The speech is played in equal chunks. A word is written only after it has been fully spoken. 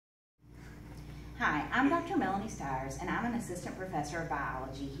Hi, I'm Dr. Melanie Stiers, and I'm an assistant professor of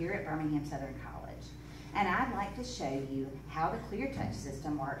biology here at Birmingham Southern College. And I'd like to show you how the ClearTouch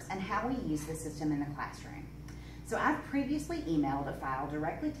system works and how we use the system in the classroom. So I've previously emailed a file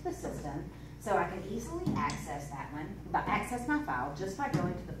directly to the system so I can easily access access my file just by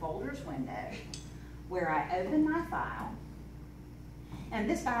going to the folders window where I open my file. And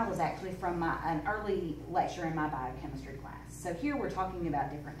this file was actually from an early lecture in my biochemistry class. So here we're talking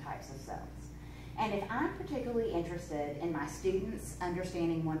about different types of cells. And if I'm particularly interested in my students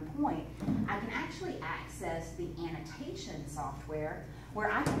understanding one point, I can actually access the annotation software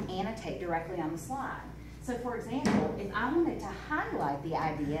where I can annotate directly on the slide. So for example, if I wanted to highlight the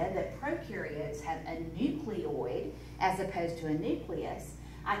idea that prokaryotes have a nucleoid as opposed to a nucleus,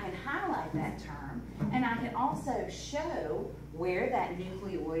 I can highlight that term, and I can also show where that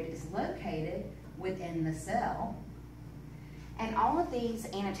nucleoid is located within the cell. And all of these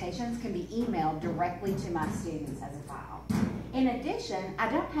annotations can be emailed directly to my students as a file. In addition,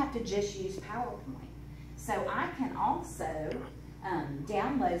 I don't have to just use PowerPoint. So I can also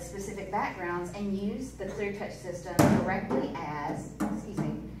download specific backgrounds and use the ClearTouch system directly as,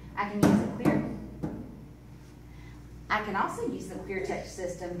 I can also use the ClearTouch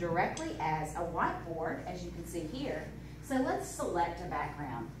system directly as a whiteboard, as you can see here. So let's select a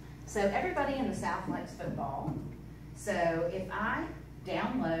background. So everybody in the South likes football. So if I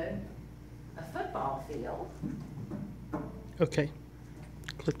download a football field. Okay.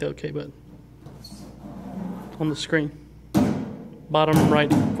 Click the OK button on the screen. Bottom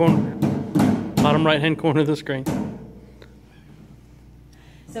right hand corner of the screen.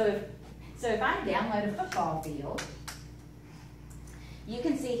 So if I download a football field, you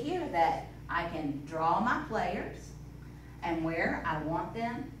can see here that I can draw my players and where I want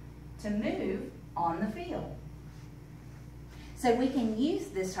them to move on the field. So we can use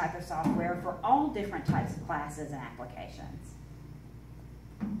this type of software for all different types of classes and applications.